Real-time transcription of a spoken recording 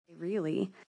really.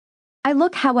 I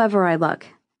look however I look,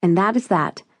 and that is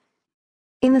that.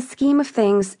 In the scheme of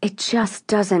things, it just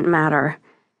doesn't matter.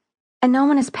 And no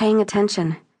one is paying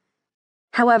attention.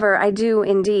 However, I do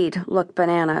indeed look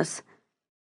bananas.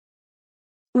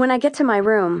 When I get to my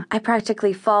room, I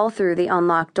practically fall through the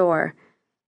unlocked door.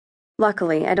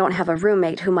 Luckily, I don't have a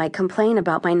roommate who might complain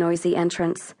about my noisy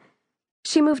entrance.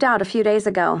 She moved out a few days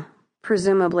ago,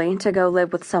 presumably to go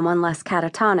live with someone less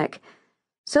catatonic,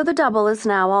 so the double is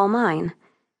now all mine.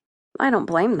 I don't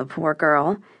blame the poor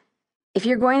girl. If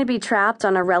you're going to be trapped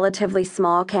on a relatively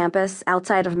small campus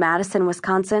outside of Madison,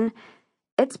 Wisconsin,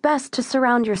 it's best to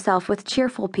surround yourself with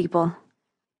cheerful people.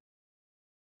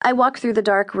 I walk through the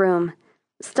dark room,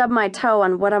 stub my toe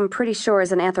on what I'm pretty sure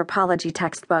is an anthropology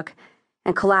textbook,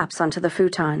 and collapse onto the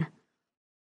futon.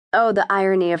 Oh, the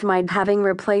irony of my having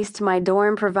replaced my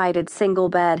dorm-provided single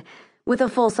bed with a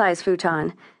full-size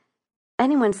futon.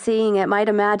 Anyone seeing it might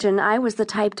imagine I was the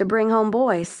type to bring home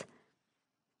boys.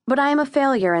 But I am a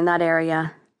failure in that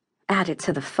area. Add it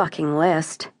to the fucking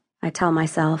list, I tell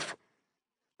myself.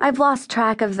 I've lost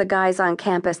track of the guys on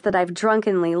campus that I've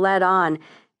drunkenly led on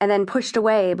and then pushed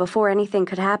away before anything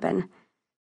could happen.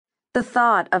 The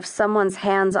thought of someone's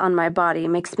hands on my body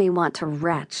makes me want to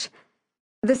retch.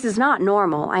 This is not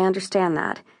normal, I understand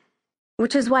that.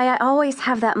 Which is why I always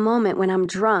have that moment when I'm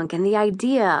drunk and the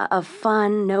idea of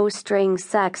fun, no-strings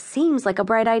sex seems like a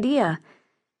bright idea.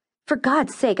 For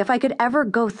God's sake, if I could ever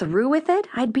go through with it,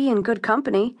 I'd be in good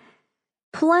company.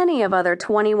 Plenty of other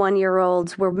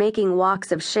 21-year-olds were making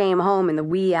walks of shame home in the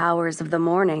wee hours of the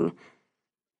morning.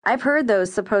 I've heard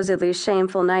those supposedly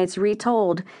shameful nights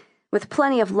retold, with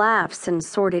plenty of laughs and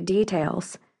sordid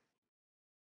details.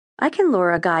 I can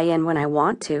lure a guy in when I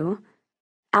want to.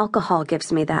 Alcohol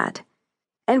gives me that.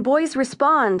 And boys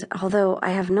respond, although I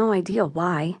have no idea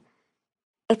why.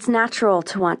 It's natural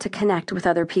to want to connect with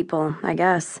other people, I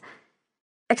guess.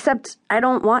 Except I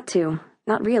don't want to,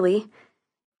 not really.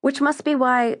 Which must be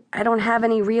why I don't have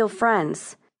any real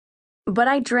friends. But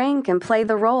I drink and play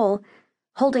the role,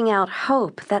 holding out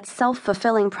hope that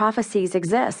self-fulfilling prophecies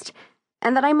exist,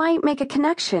 and that I might make a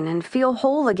connection and feel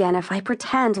whole again if I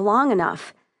pretend long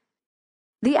enough.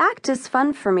 The act is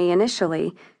fun for me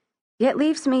initially, yet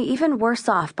leaves me even worse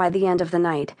off by the end of the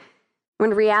night,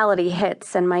 when reality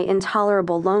hits and my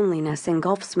intolerable loneliness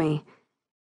engulfs me.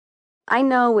 I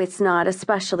know it's not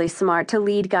especially smart to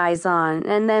lead guys on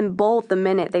and then bolt the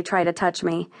minute they try to touch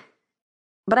me.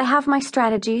 But I have my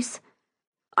strategies.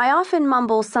 I often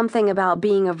mumble something about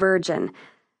being a virgin,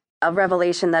 a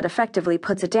revelation that effectively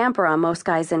puts a damper on most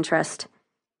guys' interest.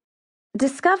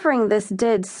 Discovering this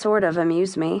did sort of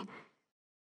amuse me.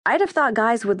 I'd have thought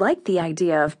guys would like the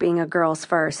idea of being a girl's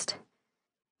first.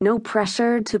 No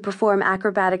pressure to perform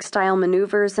acrobatic-style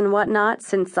maneuvers and whatnot,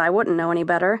 since I wouldn't know any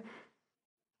better.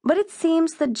 But it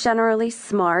seems the generally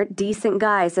smart, decent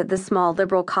guys at this small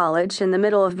liberal college in the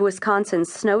middle of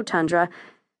Wisconsin's snow tundra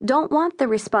don't want the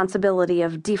responsibility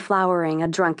of deflowering a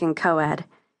drunken co-ed.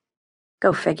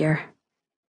 Go figure.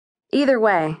 Either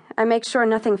way, I make sure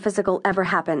nothing physical ever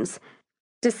happens,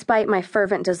 despite my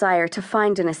fervent desire to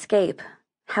find an escape,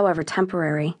 however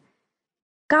temporary.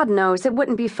 God knows it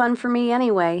wouldn't be fun for me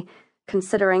anyway,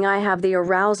 considering I have the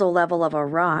arousal level of a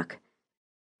rock.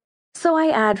 So I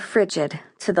add frigid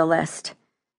to the list,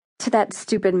 to that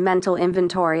stupid mental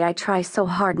inventory I try so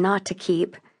hard not to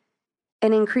keep.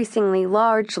 An increasingly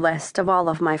large list of all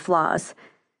of my flaws,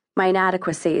 my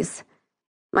inadequacies,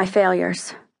 my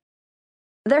failures.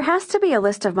 There has to be a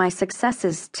list of my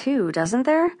successes too, doesn't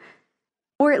there?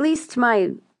 Or at least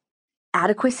my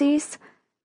adequacies?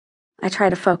 I try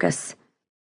to focus.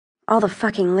 All the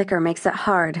fucking liquor makes it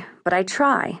hard, but I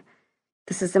try.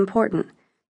 This is important.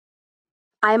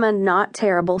 I'm a not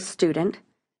terrible student.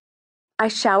 I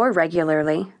shower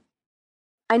regularly.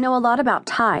 I know a lot about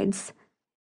tides.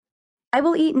 I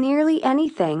will eat nearly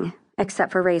anything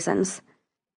except for raisins.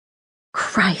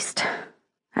 Christ,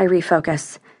 I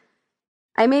refocus.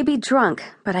 I may be drunk,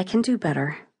 but I can do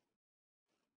better.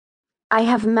 I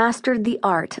have mastered the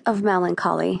art of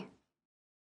melancholy.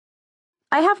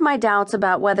 I have my doubts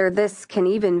about whether this can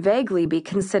even vaguely be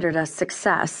considered a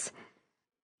success.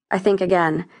 I think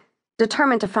again,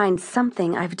 determined to find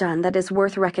something I've done that is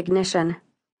worth recognition.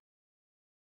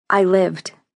 I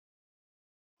lived.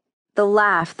 The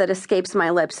laugh that escapes my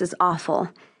lips is awful,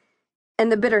 and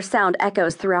the bitter sound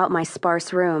echoes throughout my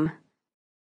sparse room.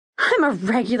 I'm a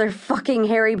regular fucking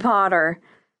Harry Potter,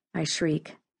 I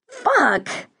shriek. Fuck!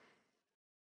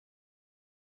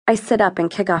 I sit up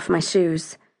and kick off my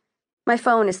shoes. My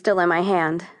phone is still in my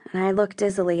hand, and I look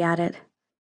dizzily at it.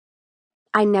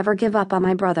 I never give up on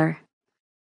my brother.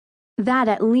 That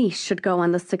at least should go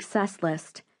on the success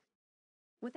list.